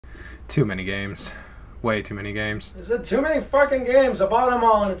Too many games. Way too many games. Is it too many fucking games? I bought them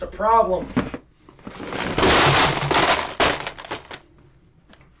all and it's a problem.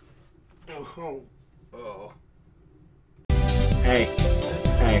 Oh. Hey.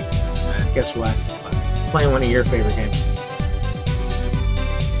 Guess what? Playing one of your favorite games.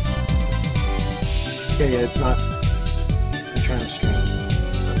 Yeah, it's not. I'm trying to stream.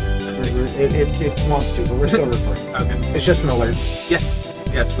 It wants to, but we're still recording. Okay. It's just an alert. Yes,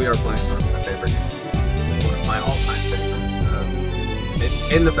 we are playing one of my favorite games. One of my all-time favorites.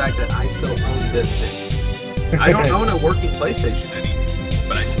 In the fact that I still own this disc. I don't own a working PlayStation anymore,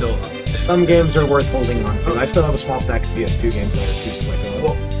 but I still own this. Some games are worth holding on to. I still have a small stack of PS2 games that I refuse to let go.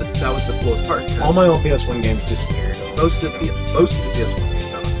 Well, that was the coolest part. All my old PS1 games disappeared. Most of the PS1 games,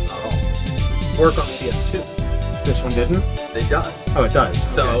 not all, work on the PS2. This one didn't? It does. Oh, it does.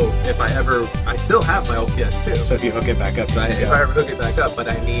 So okay. if I still have my old PS2. So if you hook it back up, if I ever hook it back up, but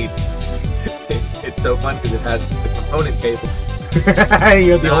I need. It's so fun because it has the component cables. You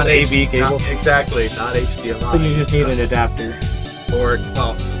have the old AV cables. Exactly, not HDMI. So you just need an adapter. Or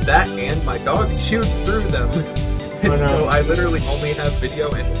that and my dog chewed through them. Oh, no. So I literally only have video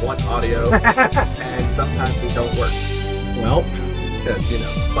and one audio, and sometimes it don't work. Well, because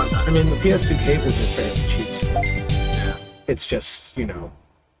fun time. I mean, the PS2 cables are fairly cheap still. Yeah. It's just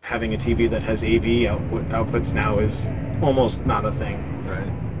having a TV that has AV outputs now is almost not a thing. Right.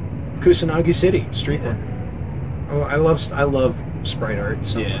 Kusanagi City, Streetwear. Yeah. Oh, I love sprite art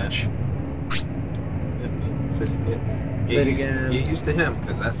so much. Get used to him,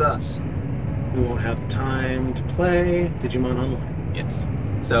 because that's us. We won't have the time to play Digimon Online. Yes.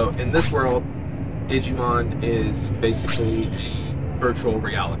 So in this world, Digimon is basically a virtual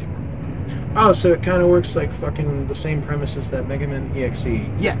reality world. Oh, so it kind of works like fucking the same premises that Mega Man EXE.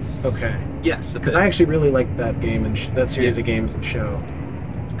 Yes. Okay. Yes. Because I actually really like that game and that series of games and show.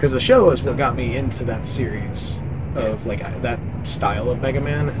 Because the show is what got me into that series of that style of Mega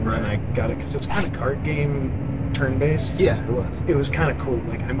Man, and then I got it because it was kind of card game. Turn-based. Yeah, it was. It was kind of cool.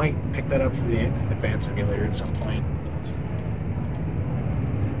 Like, I might pick that up for the advanced emulator at some point.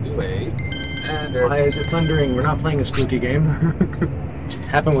 Wait. And why is it thundering? We're not playing a spooky game.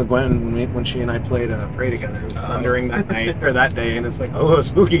 Happened with Gwen when she and I played Prey together. It was thundering that night or that day, and it's like, oh, a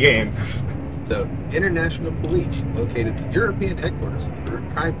spooky game. So, International Police located the European headquarters of the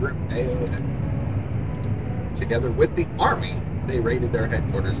crime group AOA. Together with the Army, they raided their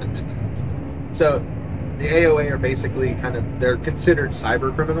headquarters in Midlands. So. The AOA are basically they're considered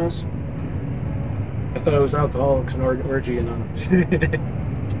cyber criminals. I thought it was Alcoholics and Orgy Anonymous. I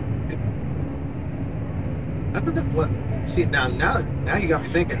don't know what. See, now you got me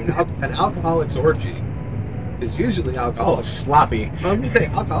thinking. An alcoholics orgy is usually alcohol. Oh, sloppy. I was going to say,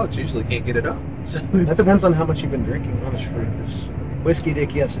 alcoholics usually can't get it up. So that depends on how much you've been drinking, honestly. Because whiskey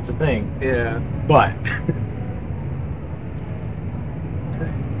dick, yes, it's a thing. Yeah. But...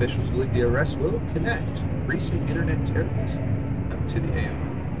 Officials believe the arrest will connect recent internet terrorism up to the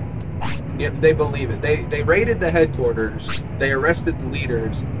AOA. Yep, they believe it. They raided the headquarters. They arrested the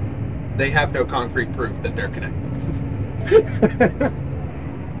leaders. They have no concrete proof that they're connected.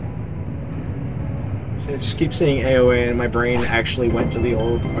 So I just keep saying AOA, and my brain actually went to the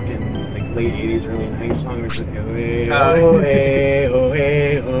old fucking late 80s, early 90s song, which is AOA,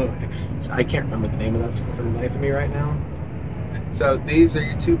 AOA. So I can't remember the name of that song for the life of me right now. So these are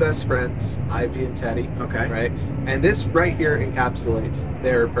your two best friends, Ivy and Teddy. Okay. Right? And this right here encapsulates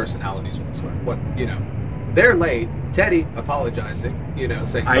their personalities whatsoever. They're late. Teddy apologizing, saying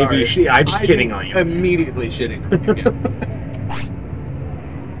sorry. Ivy shitting on you. Immediately shitting on you.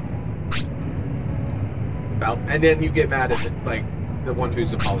 And then you get mad at the one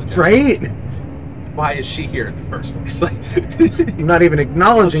who's apologizing. Right? Why is she here in the first place? I'm not even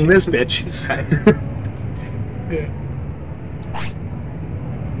acknowledging this bitch. Yeah.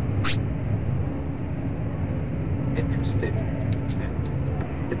 Interested.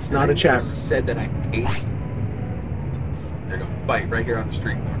 It's not a chat. Said that I hate it. They're gonna fight right here on the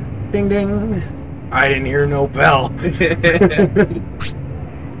street corner. Ding ding. I didn't hear no bell.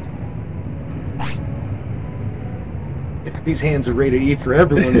 These hands are rated E for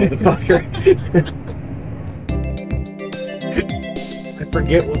everyone, motherfucker. I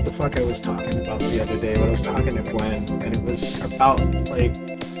forget what the fuck I was talking about the other day, but I was talking to Gwen, and it was about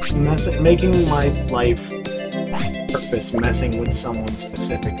making my life purpose messing with someone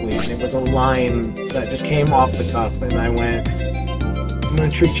specifically, and it was a line that just came off the cuff, and I went, I'm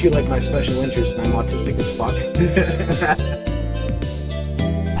gonna treat you like my special interest, and I'm autistic as fuck.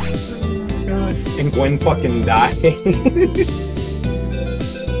 And Gwen fucking died.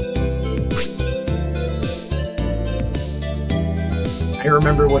 I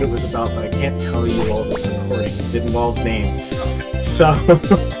remember what it was about, but I can't tell you all the recordings. It involves names. So,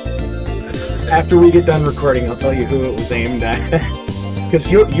 after we get done recording, I'll tell you who it was aimed at. Because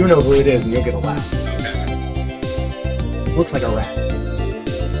you know who it is, and you'll get a laugh. Looks like a rat.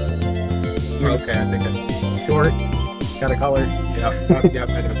 Okay, I think Short, got a collar. Yep,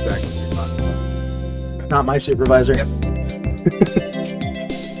 I know exactly what you're talking about. Not my supervisor. Yep.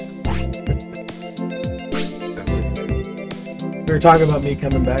 We were talking about me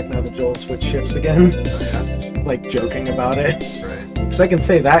coming back now that Joel switched shifts again. Oh, yeah. Just, like joking about it. Right. Because I can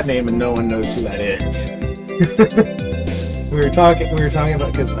say that name and no one knows who that is. we were talking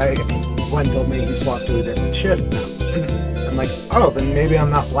about, because Gwen told me he swapped to a different shift now. I'm like, oh, then maybe I'm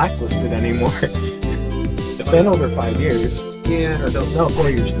not blacklisted anymore. It's been over 5 years. Yeah. Or no, 4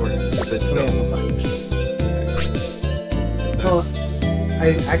 years short. But still. 5 years. Well,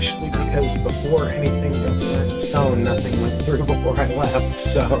 I actually, because before anything got set in stone, nothing went through before I left,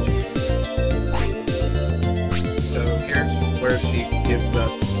 so... So here's where she gives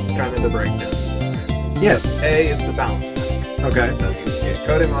us kind of the breakdown. Yeah. A is the balance now. Okay. So you get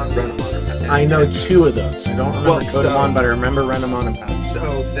Kodemon, Renamon, or Patamon. I know 2 of those. I don't remember Kodemon, so- but I remember Renamon and Patamon.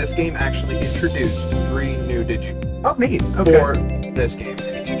 So this game actually introduced 3 new Digimon Oh, neat. Okay. for this game.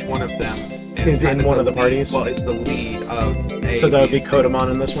 And each one of them Is kind in one of the lead- parties? Well, it's the lead of A. So that would B, be C. Kodemon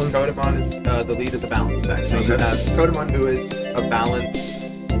in this one? Kodemon is the lead of the balance deck. So you Okay. have Kodemon, who is a balanced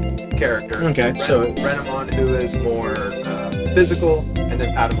character. Okay, so- Renamon, who is more physical, and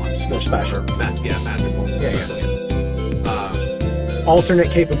then Patamon is More special. magical. Yeah, special, yeah. Alternate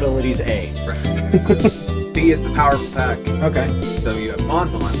capabilities A. Right. B is the powerful pack. Okay. So you have Mon,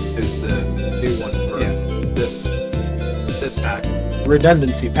 who's the new one for this pack.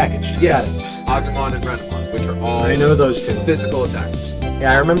 Redundancy packaged. Yeah. Agumon and Renamon, which are all I know those 2. physical attackers.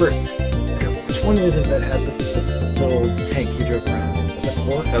 Yeah, I remember. Which one is it that had the little tank you drove around? Was that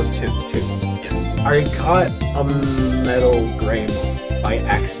 4? That was 2. 2. Yes. I got a metal Greymon by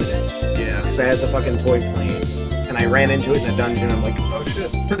accident. Yeah. Because I had the fucking toy plane. And I ran into it in a dungeon. I'm like, Oh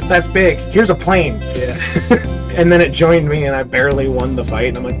shit. that's big. Here's a plane. Yeah. And then it joined me and I barely won the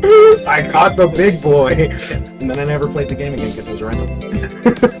fight. And I'm like, I caught the big boy. And then I never played the game again because it was a rental.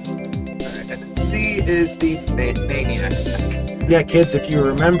 Alright, and then C is the Maniac attack. Yeah, kids, if you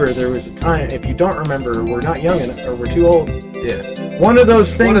remember, there was a time. If you don't remember, we're not young enough or we're too old. Yeah. One of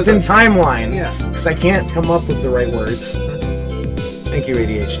those One things of in those. timeline. Yeah. Because I can't come up with the right words. Thank you,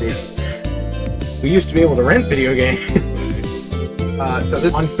 ADHD. We used to be able to rent video games So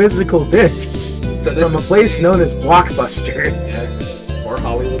this on is physical discs so this from a is place the- known as Blockbuster. Yeah. Or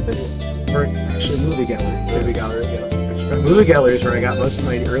Hollywood Video. Or actually movie gallery. Movie gallery. Yeah. Movie gallery is where I got most of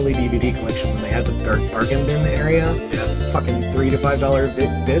my early DVD collection when they had the bargain bin area. Yeah. Fucking $3 to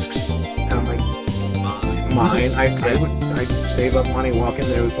 $5 discs. And I'm like, mine. I'd save up money, walk in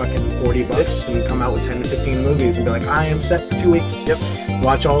there with fucking $40 and come out with 10 to 15 movies and be like, I am set for 2 weeks. Yep.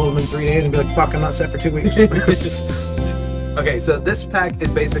 Watch all of them in 3 days and be like, fuck, I'm not set for 2 weeks. Okay, so this pack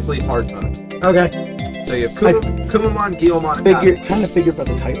is basically hard mode. Okay. So you have Kumamon, Guilmon, and Kind of figured by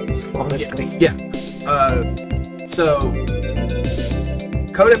the type, honestly. Yeah. So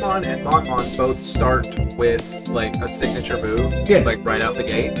Kodemon and Monmon both start with like a signature move, Yeah. like right out the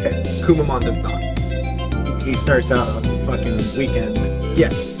gate. Okay. Kumamon does not. He starts out on fucking weekend.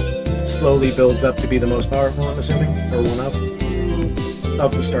 Yes. Slowly builds up to be the most powerful, I'm assuming? Or one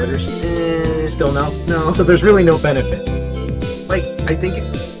of the starters? Still no? No. So there's really no benefit. Like, I think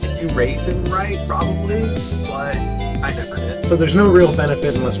if you raise him right, probably, but I never did. So there's no real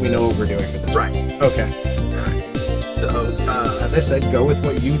benefit unless we know what we're doing with this. Right. Okay. So, As I said, go with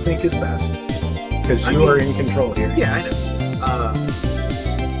what you think is best. Because you are in control here. yeah, I know.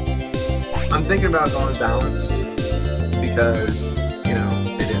 I'm thinking about going balanced because, you know,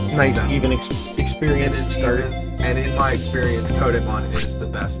 it is Nice, balanced. even It experience is to start. even, and in my experience, Kodemon is the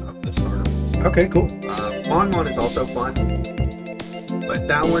best of the starters. Okay, cool. Monmon is also fun, but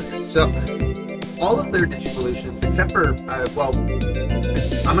that one, so all of their Digivolutions, except for,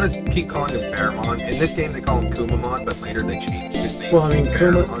 I'm gonna keep calling him Bearmon. In this game, they call him Kumamon, but later they changed his name. Well, I mean, to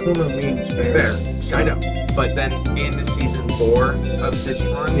Kuma Bearmon. means bear. Bear. So, I know. But then in season 4 of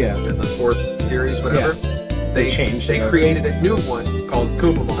Digimon, Yeah. in the 4th series, whatever, They changed They it. created a new one called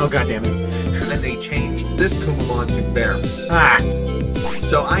Kumamon. Oh, goddammit. And then they changed this Kumamon to Bear. Ah!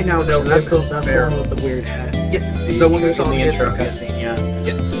 So I now know That's him the as one Bear. with the weird hat. Yes, The one we saw in the intro yes. cutscene, yeah.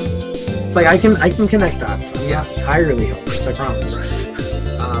 Yes. It's like I can connect dots. I'm Yeah. not entirely hopeless, I promise.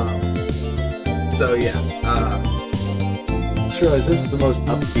 So yeah. just realized this is the most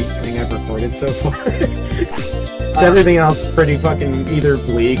upbeat thing I've recorded so far. So everything else is pretty fucking either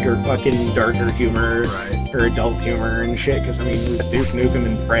bleak or fucking darker humor, Right. or adult humor and shit. Because I mean, with Duke Nukem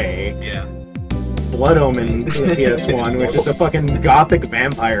and Prey, Yeah. Blood Omen for the PS1, which is a fucking gothic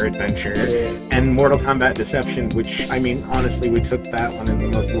vampire adventure, and Mortal Kombat Deception, which I mean, honestly, we took that one in the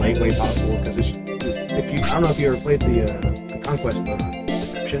most light way possible. Because if you, I don't know if you ever played the Conquest mode on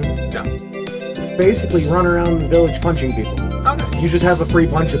Deception. No. It's basically run around the village punching people. Okay. You just have a free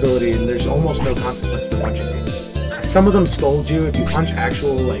punch ability, and there's almost no consequence for punching people. Some of them scold you if you punch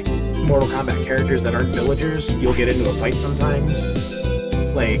actual like Mortal Kombat characters that aren't villagers. You'll get into a fight sometimes.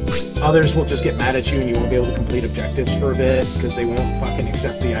 Like others will just get mad at you, and you won't be able to complete objectives for a bit because they won't fucking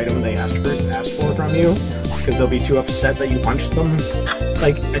accept the item they asked for from you because they'll be too upset that you punched them.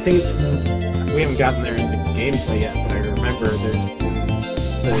 Like I think it's we haven't gotten there in the gameplay yet, but I remember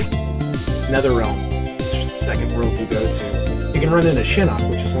the Netherrealm, it's just the second world you go to. You can run into Shinnok,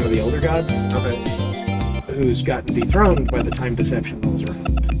 which is one of the Elder Gods. Okay. Who's gotten dethroned by the time Deception rolls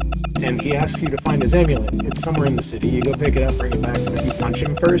around. And he asks you to find his amulet. It's somewhere in the city. You go pick it up, bring it back, and if you punch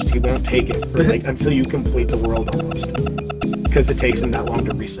him first, he won't take it for like until you complete the world almost. Because it takes him that long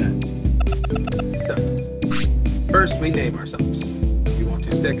to reset. So, first we name ourselves. You want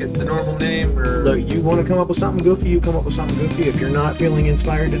to stick as the normal name, or Look, you want to come up with something goofy, you come up with something goofy. If you're not feeling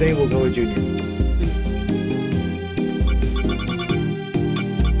inspired today, we'll go with Junior.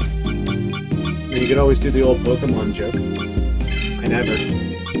 You could always do the old Pokemon joke. I never.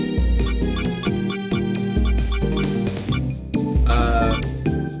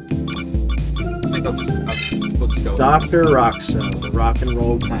 I think we'll just go. Dr. Roxo, the rock and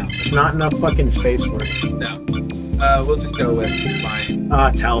roll clown. There's not enough fucking space for it. No. We'll just go with my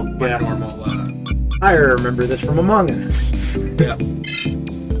Yeah. normal. I remember this from Among Us. Yeah.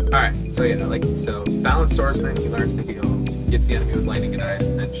 All right. So balanced swordsman. He learns to heal. Gets the enemy with lightning and ice,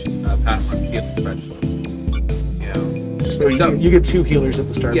 and then Padawan's healing specialist. So you get two healers at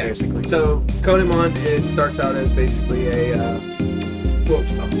the start, basically. So Kodamon, it starts out as basically a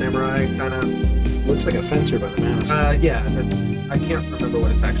samurai kind of. Looks like a fencer by the mask. Yeah, I can't remember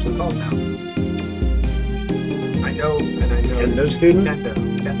what it's actually called now. I know. Kendo student? Kendo.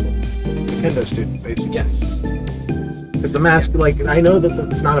 It's a Kendo student, basically. Yes. Because the mask, like, I know that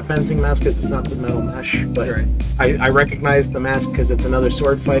it's not a fencing mask because it's not the metal mesh, but Right. I recognize the mask because it's another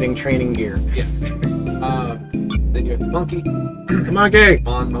sword fighting training gear. Yeah. Then you have the monkey. Monkey!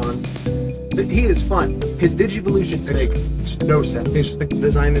 Mon. He is fun. His Digivolutions make no sense. He's the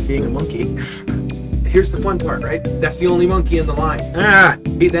design of being a monkey. Here's the fun part, right? That's the only monkey in the line. Ah!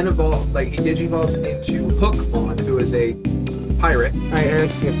 He then he digivolves into Hookmon, who is a pirate.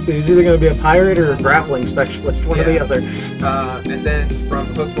 He's either going to be a pirate or a grappling specialist, one or the other. And then from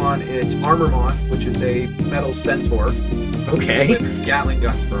Hookmon, it's Armormon, which is a metal centaur Okay. with Gatling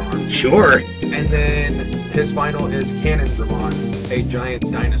guns for arms. Sure. And then his final is Cannondramon, a giant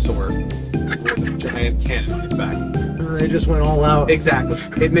dinosaur with a giant cannon on his back. They just went all out. Exactly.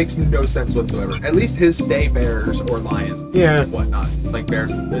 It makes no sense whatsoever. At least his stay bears or lions, Yeah. and whatnot, like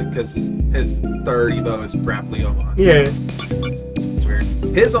bears, because his third Evo is Grappleomon. Yeah. It's weird.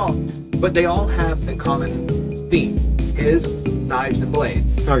 But they all have a common theme. His knives and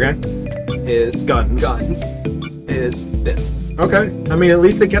blades. Okay. His Guns. His fists. Okay. I mean, at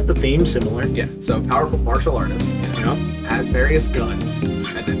least they kept the theme similar. Yeah. So powerful martial artist. Has various guns and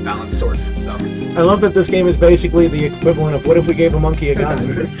then balanced swordsman. So I love that this game is basically the equivalent of what if we gave a monkey a gun?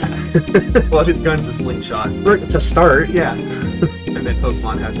 well, his gun's a slingshot. To start. Yeah. And then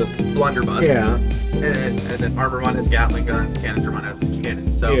Pokemon has a blunderbuss. Yeah. And then Armormon has Gatling guns. Cannondramon has a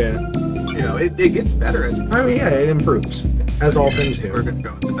cannon. So Yeah. it gets better as it goes. I mean, yeah, it improves, as all things do. We're gonna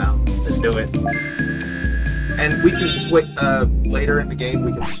go with the balance. Let's do it. And we can switch later in the game.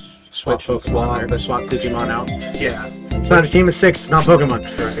 We can switch Pokemon, swap Digimon out. Yeah. It's not a team of 6, it's not Pokemon.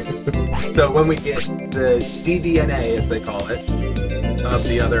 Right. So when we get the DDNA, as they call it, of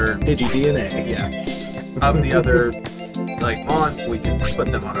the other Digi-DNA. of the other Mons, we can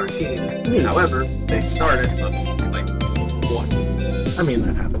put them on our team. Neat. However, they started like 1. I mean,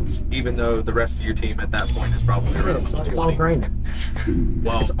 that happens. Even though the rest of your team at that point is probably around It's all 20. grinding.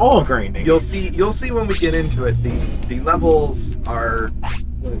 Well, It's all grinding. you'll see when we get into it. The levels are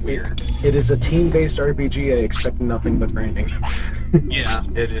weird. It is a team-based RPG. I expect nothing but grinding. Yeah,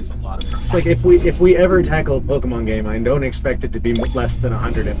 it is a lot of fun. It's like if we ever tackle a Pokemon game, I don't expect it to be less than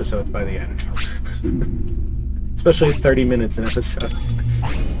 100 episodes by the end. Especially 30 minutes an episode.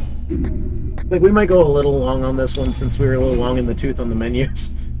 Like, we might go a little long on this one since we were a little long in the tooth on the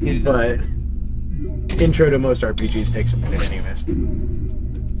menus. But intro to most RPGs takes a minute anyways.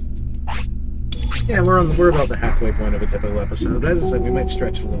 Yeah, we're about the halfway point of a typical episode. As I said, we might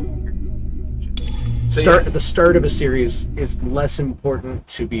stretch it a little longer. The start of a series is less important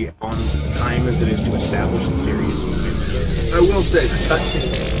to be on time as it is to establish the series. I will say the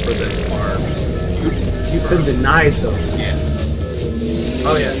cutscenes for this are You've been denied though. Yeah.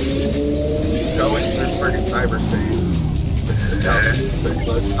 Oh yeah. Since you go into friggin' cyberspace.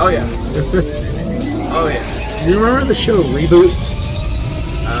 Oh yeah. Oh yeah. You remember the show Reboot?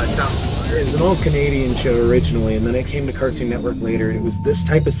 It sounds familiar. It was an old Canadian show originally, and then it came to Cartoon Network later. It was this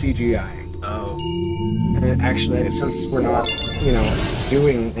type of CGI. Oh. And it actually, since we're not,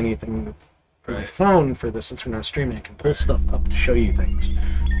 doing anything with my phone for this, since we're not streaming, I can pull stuff up to show you things.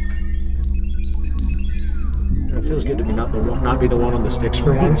 And it feels good to be not be the one on the sticks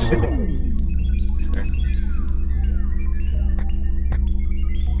for once. That's fair.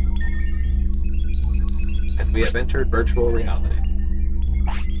 And we have entered virtual reality.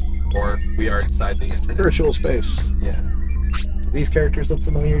 Or we are inside the internet. Virtual space. Yeah. Do these characters look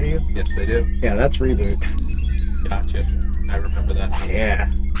familiar to you? Yes, they do. Yeah, that's Reboot. Gotcha. I remember that. Yeah.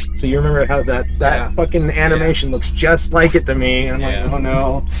 So you remember how that fucking animation looks just like it to me. And I'm like, oh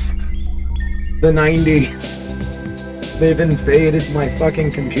no. The 90s. They've invaded my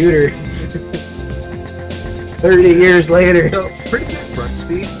fucking computer. 30 years later. So, pretty good run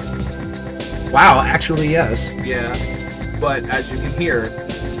speed. Wow, actually, yes. Yeah. But as you can hear,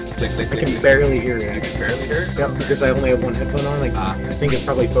 I can barely hear it. I can barely hear it? Yep, because I only have one headphone on. I think it's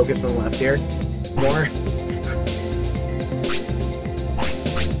probably focused on the left ear more.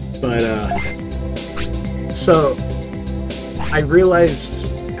 But, so, I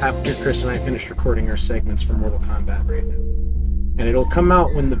realized after Chris and I finished recording our segments for Mortal Kombat right now, and it'll come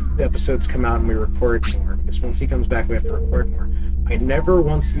out when the episodes come out and we record more, because once he comes back we have to record more. I never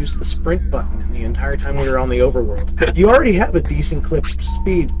once used the sprint button in the entire time we were on the overworld. You already have a decent clip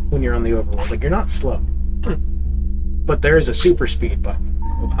speed when you're on the overworld. Like, you're not slow. But there is a super speed button.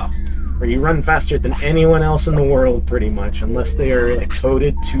 Wow. Where you run faster than anyone else in the world, pretty much, unless they are like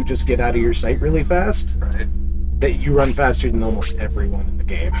coded to just get out of your sight really fast. Right. That you run faster than almost everyone in the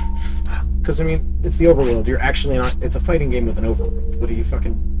game. Because, I mean, it's the overworld. You're actually not... It's a fighting game with an overworld. What are you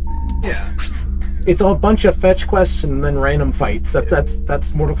fucking... Yeah. It's a bunch of fetch quests and then random fights. That's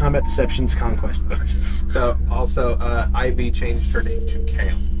Mortal Kombat Deception's conquest mode. So, also, Ivy changed her name to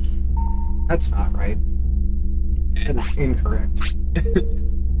Kale. That's not right. That is incorrect.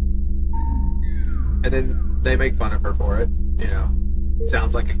 And then they make fun of her for it.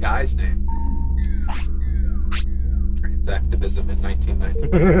 Sounds like a guy's name. Transactivism in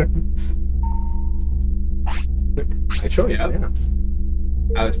 1990. My choice, yeah.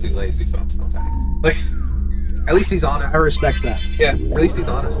 I was too lazy, so I'm still tagging. Like, at least he's honest. I respect that. Yeah, at least he's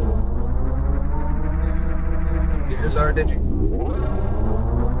honest. Here's our Digi.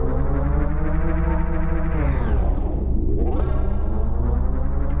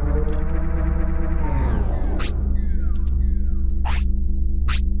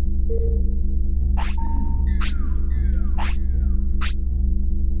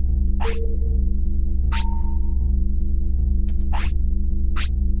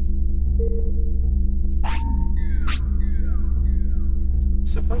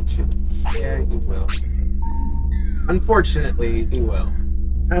 Yeah, he will. Unfortunately, he will.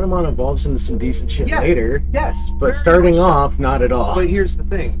 Patamon evolves into some decent shit later. Yes. But starting off, not at all. But here's the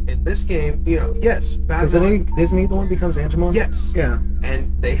thing. In this game, yes, Patamon... Isn't he the one who becomes Angemon? Yes. Yeah.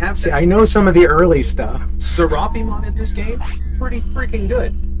 And they have... See, I know some of the early stuff. Seraphimon in this game, pretty freaking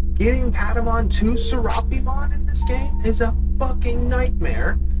good. Getting Patamon to Seraphimon in this game is a fucking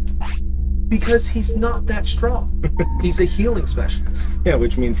nightmare. Because he's not that strong. He's a healing specialist. Yeah,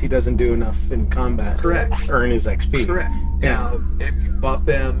 which means he doesn't do enough in combat to earn his XP. Correct. Yeah. Now, if you buff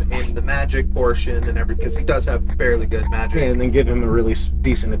him in the magic portion and everything, because he does have fairly good magic. Yeah, and then give him a really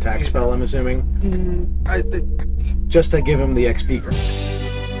decent attack spell, I'm assuming. Just to give him the XP grade.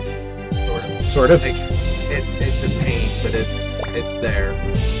 Sort of. Like, it's a pain, but it's there.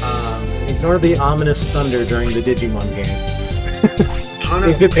 Ignore the ominous thunder during the Digimon game.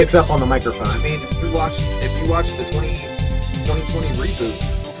 If it picks up on the microphone. I mean, if you watch the 2020 reboot,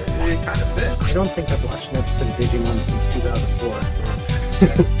 it kind of fits. I don't think I've watched an episode of Digimon since 2004.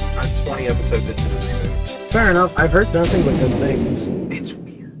 I'm 20 episodes into the reboot. Fair enough. I've heard nothing but good things. It's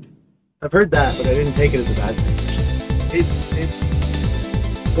weird. I've heard that, but I didn't take it as a bad thing. It's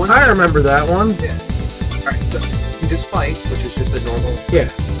I remember that one. Yeah. Alright, so you just fight, which is just a normal...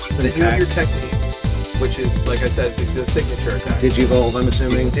 Yeah. Then you have your techniques, which is, like I said, the signature attack. Digivolve, I'm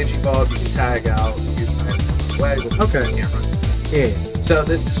assuming. You can Digivolve, you can tag out, use an item way, but okay. You can't run fast. Yeah. So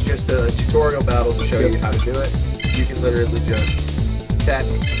this is just a tutorial battle to show you how to do it. You can literally just tech,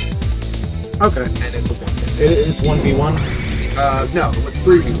 and it's a 1v6. It's 1v1? No, it's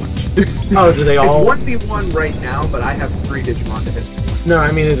 3v1. Oh, do they all... It's 1v1 right now, but I have 3 Digimon to hit. No,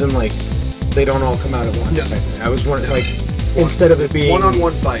 I mean as in, like, they don't all come out at once. No. Type thing. I was wondering, No, like, it's instead of it being...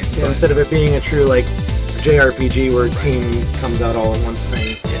 one-on-one fights. Yeah, instead of it being a true, like, JRPG where a team comes out all at once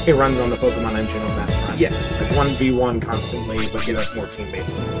thing, it runs on the Pokemon engine on that front. Yes. It's like 1v1 constantly, but you have more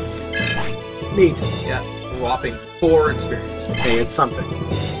teammates. Neat. Yeah, whopping 4 experience. Hey, it's something.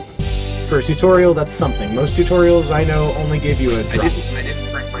 For a tutorial, that's something. Most tutorials I know only give you a drop. I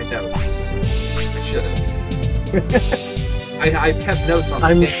didn't bring my notes. I should have. I kept notes on this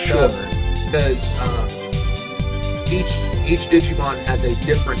I'm game sure. because each Digimon has a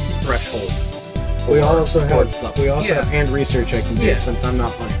different threshold. We also have Yeah. hand research I can do Yeah. since I'm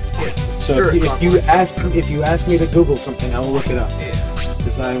not playing. Yeah. So Sure, if it's you online. ask me to Google something, I'll look it up. Yeah.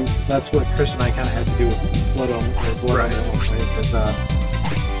 Because that's what Chris and I kind of had to do with Blood on Right. at one point. Because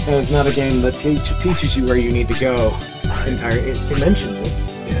it's not a game that teaches you where you need to go. It mentions it.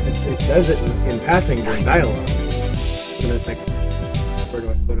 Yeah. It says it in passing during dialogue. And it's like, what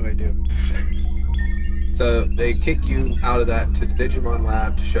do I do? So they kick you out of that to the Digimon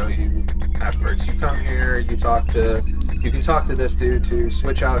lab to show you afterwards. You come here, you can talk to this dude to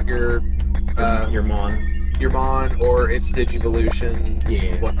switch out your Mon or its Digivolutions,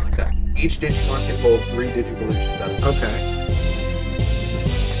 Yeah. whatnot like that. Each Digimon can hold 3 Digivolutions at a time. Okay.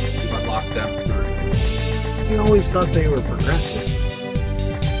 You unlock them through. I always thought they were progressive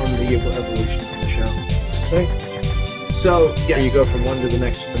from the evolution from the show. Okay. So, yes. Or you go from one to the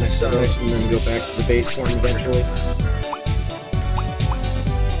next, to the next, to the next, and then go back to the base form eventually.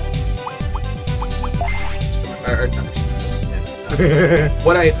 It's understandable.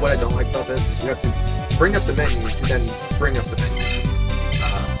 What I don't like about this is you have to bring up the menu to then bring up the menu.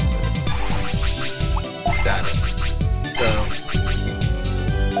 Status. So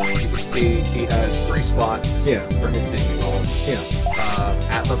you can see he has 3 slots Yeah. for his Digivolts. Yeah.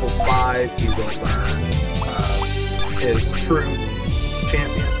 At level 5, he will learn his true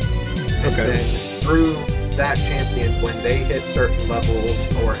champion. And Okay. then through that champion, when they hit certain levels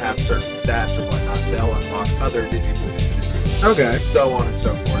or have certain stats or whatnot, they'll unlock other Digivolutions. Okay. So on and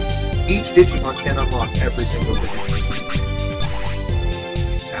so forth. Each Digimon can unlock every single Digivolution.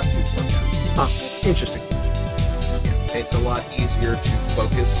 You just have to work out. Huh. Interesting. It's a lot easier to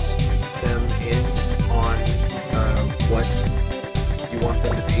focus them in on what you want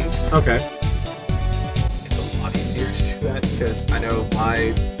them to be. Okay. It's a lot easier to do that because I know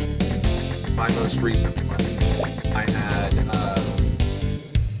my most recent one, I had,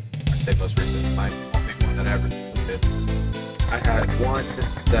 I'd say most recent, my big one that I ever did. I had one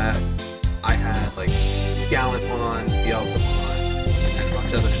that I had like Gallantmon, Beelzemon, and a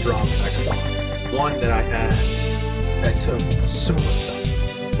bunch of other strong Megatron. One that I had that took so much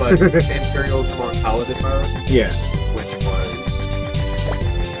time, but Imperial Digimon Paladin mode, Yeah. which was,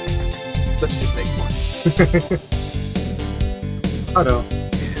 let's just say fun. Oh no.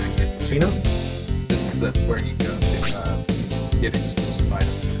 Yeah, I said Casino? this is where you go to get exclusive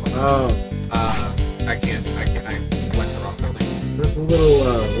items. And whatnot. Oh. I went the wrong building. There's a little,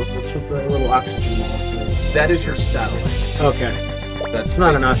 what's with the little oxygen molecule? That is your satellite. Okay. That's It's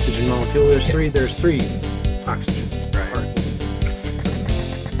not an basically- oxygen molecule. There's three oxygen Right. particles.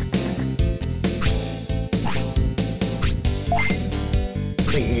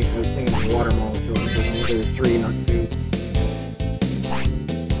 I was thinking of the water molecule. There were 3, not 2.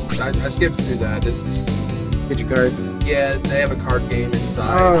 So I skipped through that. This is, Digicard. yeah, they have a card game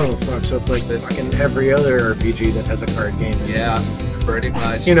inside. Oh, fuck. So it's like this fucking every other RPG that has a card game in it. Yeah, pretty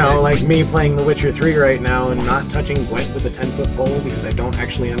much. You know, like me playing The Witcher 3 right now and not touching Gwent with a 10-foot pole because I don't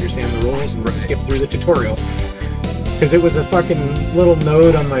actually understand the rules and Right. skip through the tutorial. Because it was a fucking little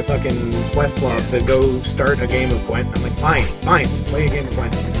node on my fucking quest log to go start a game of Gwent. I'm like, fine, play a game of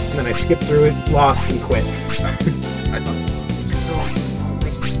Gwent. And then I skipped through it, lost, and quit. I thought. Just don't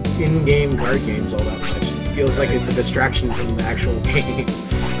like in-game card games all that much. It feels like it's a distraction from the actual game.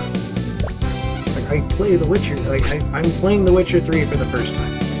 It's like, I play The Witcher, like, I'm playing The Witcher 3 for the first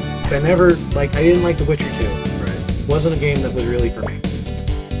time. So I didn't like The Witcher 2. Right. It wasn't a game that was really for me.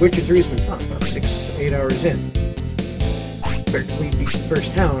 Witcher 3's been fun, about 6 to 8 hours in. Barely beat the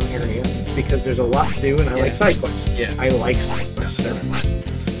first town area because there's a lot to do and I Yeah. like side quests. Yeah. I like side quests, they're fun.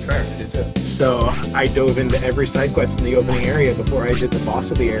 It's fair. I did too. So I dove into every side quest in the opening area before I did the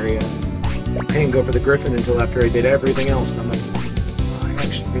boss of the area. I didn't go for the Griffin until after I did everything else, and I'm like, oh, I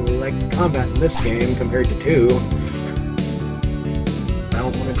actually really like the combat in this game compared to 2. I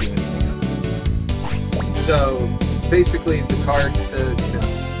don't want to do anything else. So basically, the card,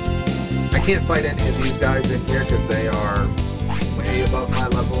 I can't fight any of these guys in here because they are way above my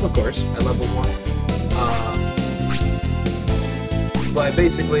level. Of course. at level 1. But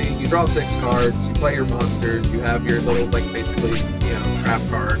basically, you draw 6 cards, you play your monsters, you have your little, like, basically, you know, trap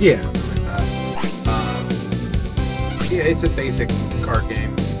cards. Yeah. Something like that. Yeah, it's a basic card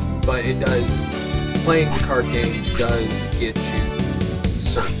game, but it does, playing the card game does get you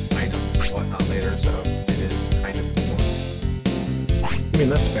certain items and whatnot later, so it is kind of cool. I mean,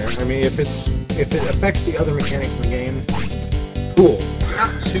 that's fair. I mean, if it affects the other mechanics in the game, cool.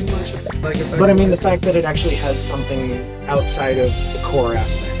 Not too much like effect. But I mean, the fact that it actually has something outside of the core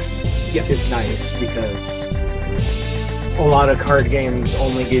aspects is nice, because a lot of card games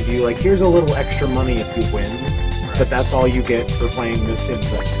only give you, like, here's a little extra money if you win, but that's all you get for playing this in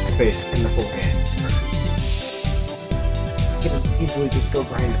the full game. You can easily just go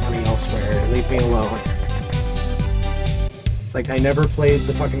grind money elsewhere. Leave me alone. It's like I never played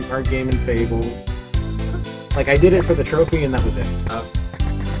the fucking card game in Fable. Like, I did it for the trophy and that was it.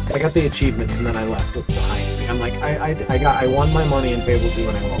 I got the achievement and then I left it behind me. I'm like, I won my money in Fable 2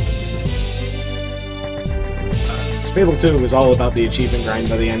 and I won't. Fable 2 was all about the achievement grind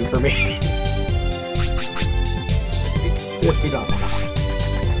by the end for me. $50.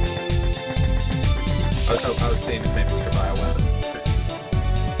 I was seeing if maybe we could buy a weapon.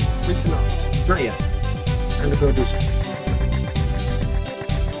 We cannot. Not yet. I'm gonna go do something.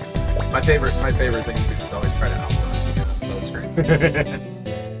 My favorite thing to do is always try to outrun the load screen.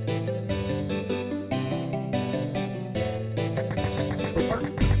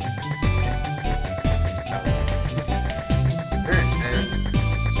 Alright, and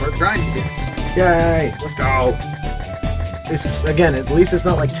this is where the grind begins. Yay! Let's go! This is, again, at least it's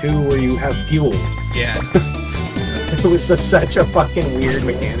not like 2 where you have fuel. Yeah. It was just such a fucking weird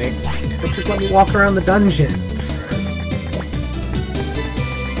mechanic. So just let me walk around the dungeon.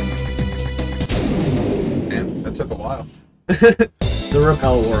 Damn, that took a while. The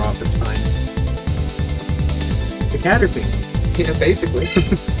rappel wore off, it's fine. The Caterpie. Yeah, basically.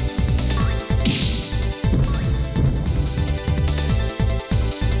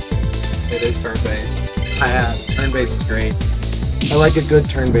 It is turn-based. Turn-based is great. I like a good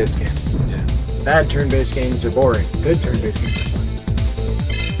turn-based game. Yeah. Bad turn-based games are boring. Good turn-based games are fun.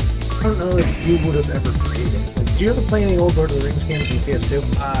 I don't know if you would have ever played it. Like, did you ever play any old Lord of the Rings games on PS2?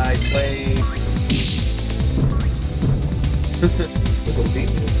 I played... It would beat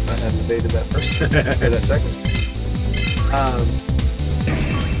me if I hadn't debated that first or that second.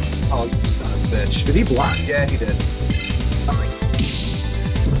 Oh, you son of a bitch. Did he block? Yeah, he did.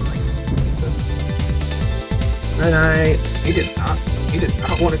 Night. He did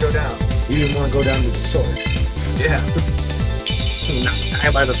not want to go down. You didn't want to go down to the sword. Yeah. Not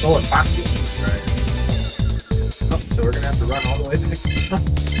die by the sword. Fuck you. Right. Oh, so we're gonna have to run all the way back.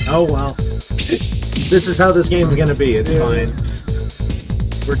 Oh well. This is how this game's gonna be. It's fine.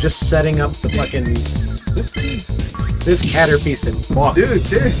 We're just setting up the fucking this Caterpie and walk. Dude,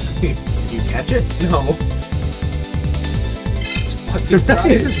 seriously. Did you catch it? No. This is fucking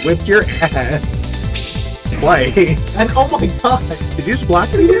You just whipped your ass. Twice. And oh my god. Did you just block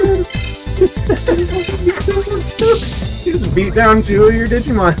it again? You just beat down 2 of your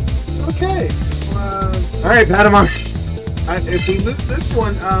Digimon. Okay. So, Alright, Patamon. if we lose this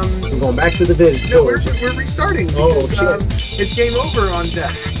one, I'm going back to the vid. no, we're restarting. Oh, Because, it's game over on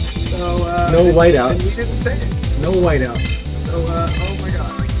death. So, no whiteout. And we didn't say it. No whiteout. So, oh my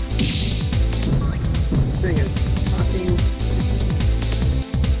god. This thing is fucking...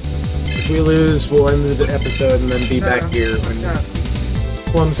 If we lose, we'll end the episode and then be back here.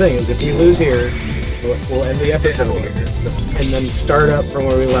 What I'm saying is, if we lose here, we'll end the episode and then start up from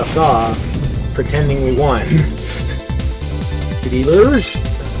where we left off, pretending we won. Did he lose?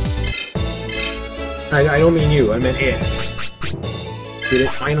 I don't mean you, I meant it. Did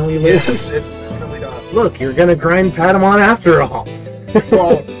it finally lose? Yes, it's finally done. Look, you're gonna grind Patamon after all.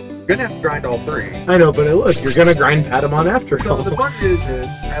 Well, we're gonna have to grind all 3. I know, but look, you're gonna grind Patamon after So all. the fun news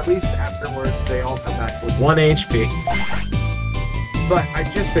is, at least afterwards, they all come back with 1 HP. But I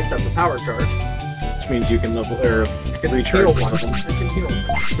just picked up the power charge. Which means you can level, or recharge Heal one one of them. I can heal one.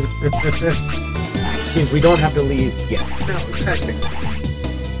 Which means we don't have to leave yet. No, technically.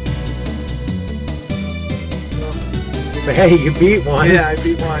 But hey, you beat one. Yeah, I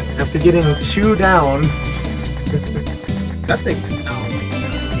beat one. After getting 2 down, That thing,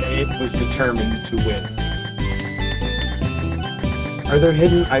 it was determined to win. Are there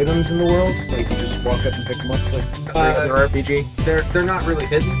hidden items in the world? Like you just walk up and pick them up like other RPG? they're not really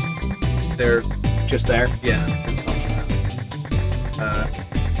hidden. They're Just there? yeah.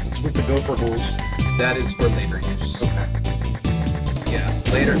 It's with the gopher holes. That is for later use. Okay. Yeah.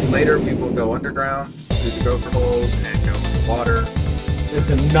 Later we will go underground through the gopher holes and go in the water. It's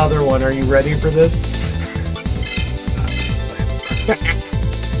another one. Are you ready for this?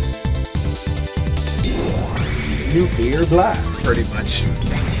 Nuclear blast. Pretty much.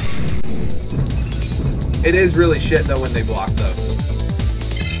 It is really shit though when they block those.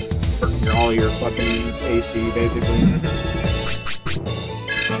 All your fucking AC basically.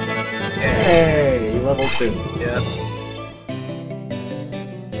 Yeah. Hey, level 2. Yeah.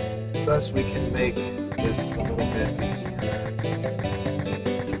 Thus we can make this a little bit easier.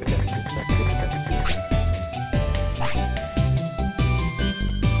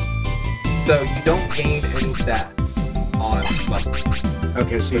 So you don't gain any stats on level.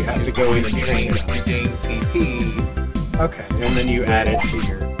 Okay, so you have to go in and train it up. You gain TP, Okay, and then you add it to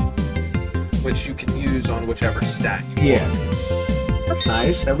your... which you can use on whichever stat you Yeah. That's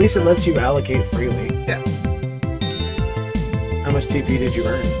nice. At least it lets you allocate freely. Yeah. How much TP did you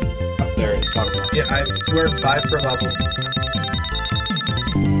earn? Up there at the bottom left. Yeah, I learned 5 per level.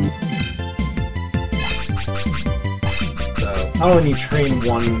 So, Oh, and you train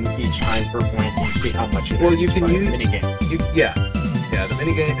one each time per point, and you see how much it well, earns you can by use minigame. Yeah, the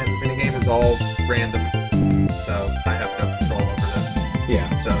minigame is all random, so I have no control over this.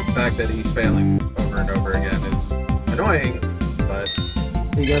 Yeah. So the fact that he's failing over and over again is annoying, but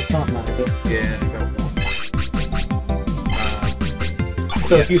You got something out of it. yeah, I got one.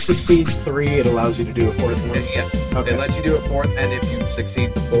 So if you succeed 3, it allows you to do a 4th one? Yes, Okay. it lets you do a 4th, and if you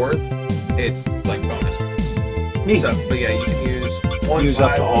succeed the 4th, it's like bonus points. Neat. So, but yeah, you can use 1, Use 5,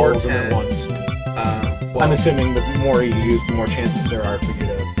 up to all or of them 10. at once. Well, I'm assuming the more you use, the more chances there are for you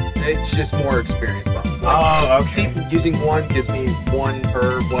to... it's just more experience bump. Using 1 gives me 1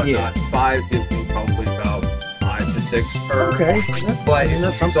 per whatnot. Yeah. 5 gives me probably about 5 to 6 per. Okay. But if you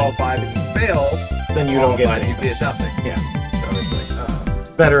that's use all 5 and you fail, then you all don't get 5, anything. you get nothing. Yeah. So it's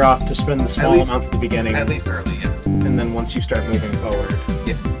like, Better off to spend the small least- amounts at the beginning, at least early, yeah. and then once you start moving forward.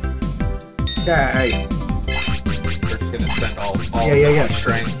 Yeah. Okay. We're just gonna spend all Yeah. my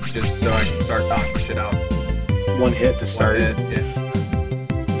strength just so I can start knocking shit out. One hit to start. One hit, yeah.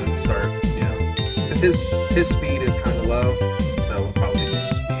 Then start, because his speed is kind of low, so we'll probably do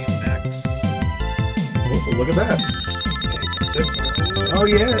speed next. Oh, look at that. Okay, 6. Oh,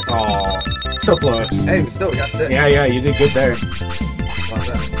 yeah. Oh, so close. Hey, we still got 6. Yeah, you did good there. Love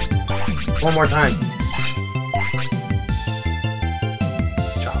that. One more time.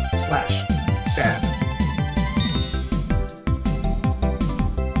 Chop, slash, stab.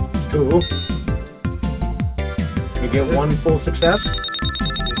 It's 2. We get 1 full success.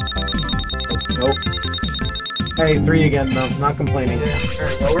 Nope. Hey, 3 again, though. Not complaining. Yeah. All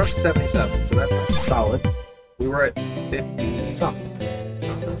right. Well, we're up to 77, so that's Solid. we were at 50 Something.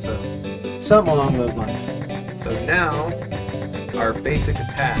 So Something along those lines. now our basic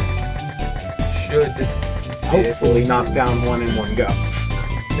attack should Hopefully knock down 1 in one go.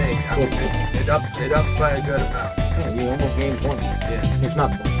 Maybe. I mean, it up by a good amount. So, Yeah, you almost gained 20. yeah. If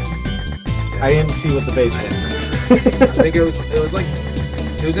not 20. Yeah. I didn't see what the base I was. I think it was like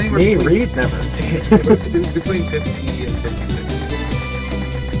it was anywhere Me, between, Reed, never. it was between 50 and 56.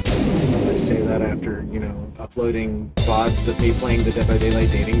 I say that after, uploading VODs of me playing the Dead by Daylight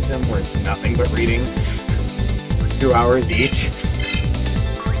dating sim where it's nothing but reading for 2 hours each.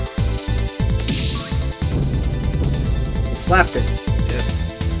 I slapped it.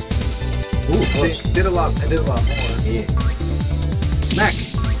 Yeah. Ooh, close. See, I did a lot more. Yeah. Smack.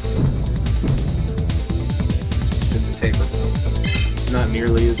 This was just a taper blow, so Not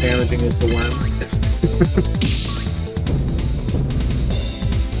nearly as damaging as the worm. it's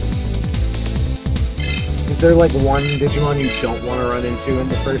Is there like one Digimon you don't want to run into in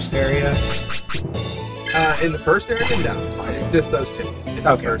the first area? in the first area, no, it's fine. It's just those 2. In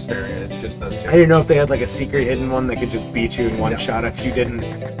the Okay. first area, it's just those 2. I didn't know if they had like a secret hidden one that could just beat you in one No. shot if you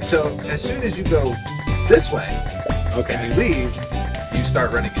didn't. So as soon as you go this way and Okay. you leave, you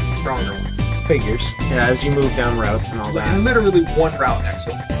start running into stronger ones. Figures. Yeah, as you move down routes and all that. Literally one route next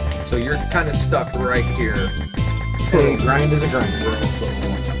to it. So you're kind of stuck right here. Hey, grind is a grind. For a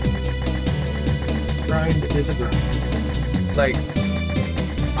long time. Grind is a grind. Like,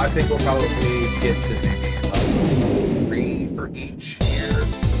 I think we'll probably get to maybe level 3 for each here.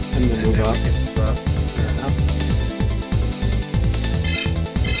 And then move then up. we can move up. Fair enough.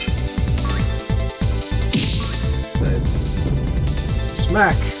 So it's,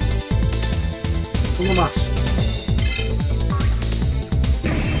 Smack. Umamas.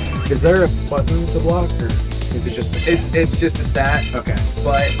 Is there a button to block, or is it just a stat? it's just a stat, Okay.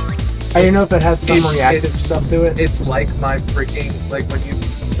 but I didn't know if it had some it's- reactive it's- stuff to it. it's like my freaking, like when you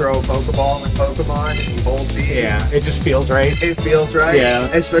throw a Pokeball in Pokemon and you hold B. Yeah, it just feels right. It feels right. Yeah.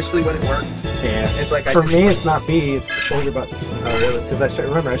 Especially when it works. Yeah. It's like For me, it's not B, it's the shoulder buttons. Oh, really? Because I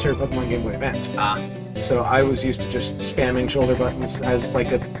started Pokemon Game Boy Advance. So I was used to just spamming shoulder buttons as like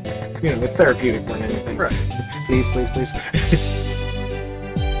a, it's therapeutic more than anything. Right. Please, please, please.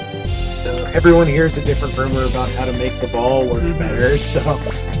 So everyone hears a different rumor about how to make the ball work better, so...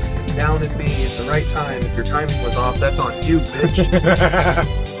 Down and B at the right time. If your timing was off, that's on you, bitch.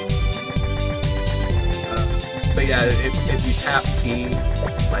 But yeah, if you tap T,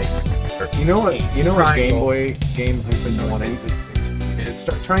 like... You know what Game Triangle. Boy game I've been wanting?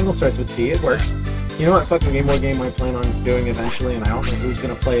 Triangle starts with T, it works. You know what fucking Game Boy game I plan on doing eventually, and I don't know who's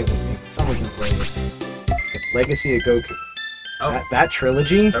gonna play it with me. Someone's gonna play it with me. Legacy of Goku. Oh, That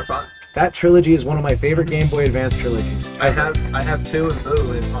trilogy... they're fun. That trilogy is one of my favorite Game Boy Advance trilogies. I have 2 and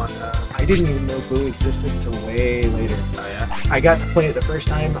Boo on. I didn't even know Boo existed until way later. Oh yeah. I got to play it the first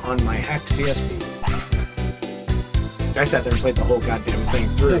time on my hacked PSP. I sat there and played the whole goddamn thing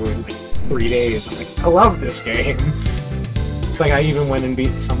through in like 3 days. I'm like, I love this game. It's like I even went and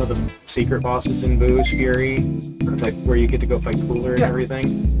beat some of the secret bosses in Boo's Fury, like where you get to go fight Cooler and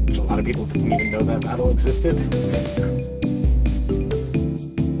everything, which a lot of people didn't even know that battle existed.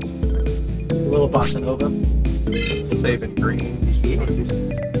 Little bossa nova. Saving green.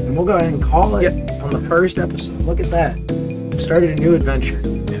 And we'll go ahead and call it on the first episode. Look at that. Started a new adventure.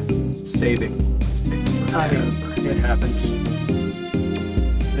 Yeah. Saving mistakes. I mean, it happens.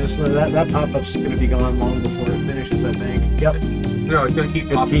 So that pop-up's going to be gone long before it finishes, I think. Yep. No, it's going to keep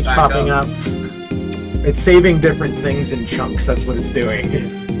It keeps back popping up. It's saving different things in chunks. That's what it's doing.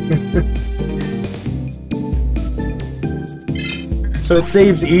 So it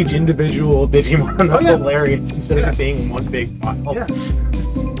saves each individual Digimon. That's hilarious instead of it being one big file. Yeah.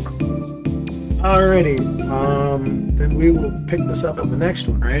 Alrighty. Then we will pick this up on the next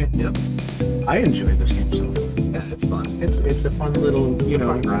one, right? Yep. I enjoyed this game so far. Yeah, it's fun. It's a fun little,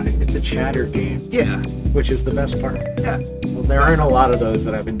 it's a chatter game. Yeah. Which is the best part. Yeah. Well, there aren't a lot of those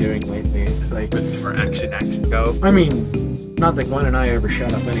that I've been doing lately. It's like... For action, go. I mean, not that Gwen and I ever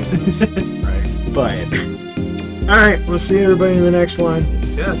shut up anyways. Right. But... Alright, we'll see everybody in the next one.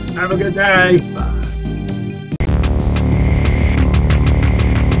 Yes. Have a good day. Bye.